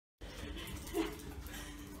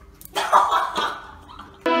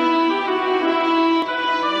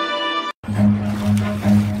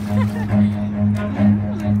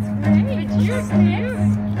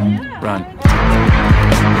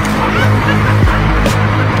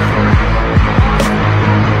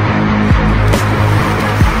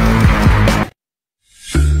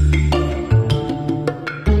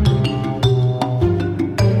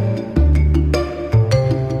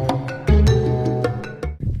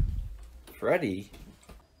Freddie?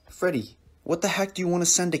 Freddie, what the heck do you want to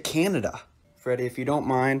send to Canada? Freddie, if you don't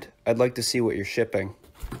mind, I'd like to see what you're shipping.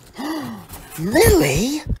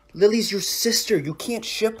 Lily? Lily's your sister. You can't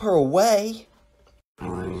ship her away.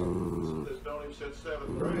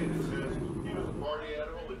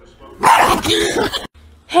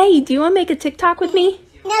 Hey, do you want to make a TikTok with me?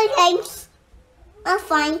 No thanks. I'm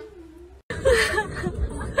fine.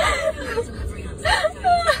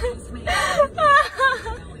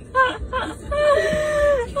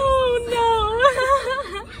 Oh no.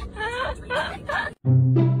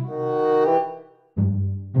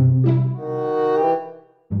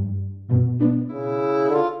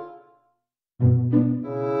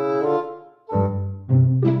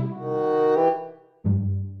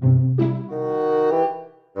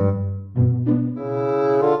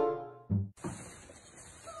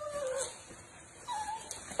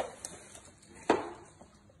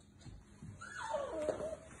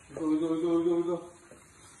 Go.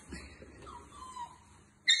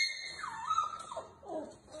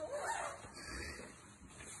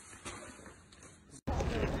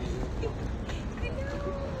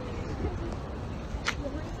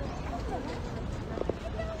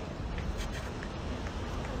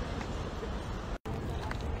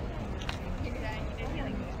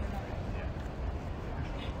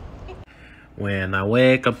 When I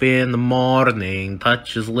wake up in the morning,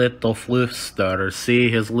 touch his little fluster,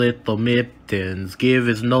 see his little mittens, give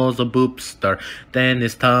his nose a boopster, then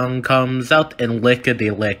his tongue comes out and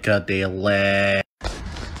lickety-lickety-lick.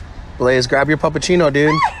 Blaze, grab your puppuccino,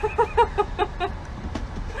 dude.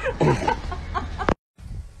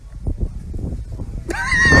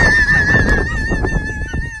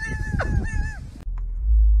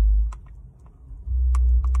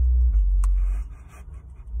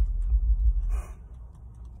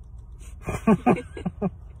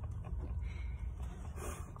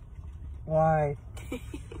 Why? It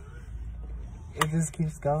just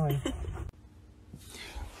keeps going.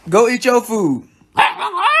 Go eat your food.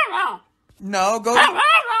 No, go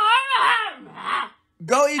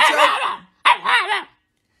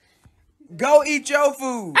eat your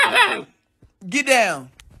food. Get down.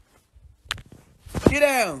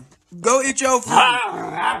 Go eat your food.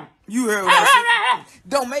 You heard what I said.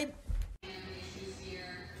 Don't make.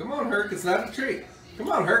 Come on, Herc, it's not a treat.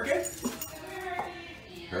 Come on, Herky.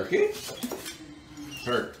 Herky?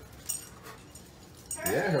 Herc.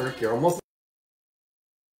 Yeah, Herc, you're almost